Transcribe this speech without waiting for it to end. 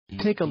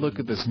Take a look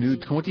at this new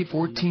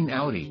 2014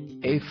 Audi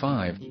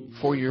A5.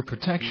 For your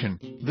protection,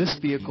 this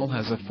vehicle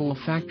has a full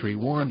factory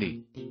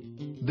warranty.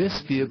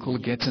 This vehicle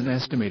gets an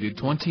estimated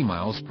 20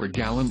 miles per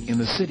gallon in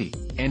the city,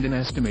 and an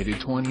estimated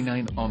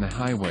 29 on the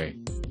highway.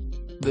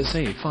 This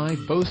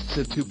A5 boasts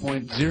a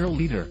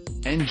 2.0-liter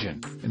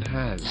engine, and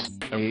has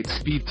a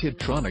 8-speed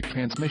Tiptronic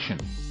transmission.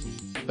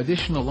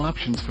 Additional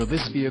options for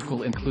this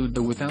vehicle include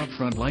the without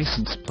front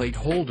license plate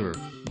holder,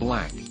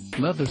 black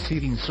leather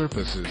seating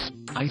surfaces,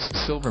 iced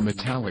silver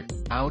metallic,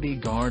 Audi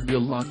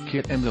guardrail lock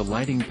kit and a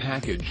lighting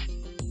package.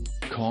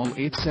 Call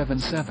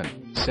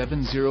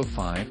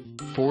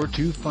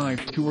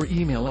 877-705-4252 or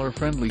email our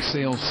friendly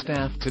sales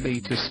staff today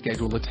to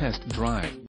schedule a test drive.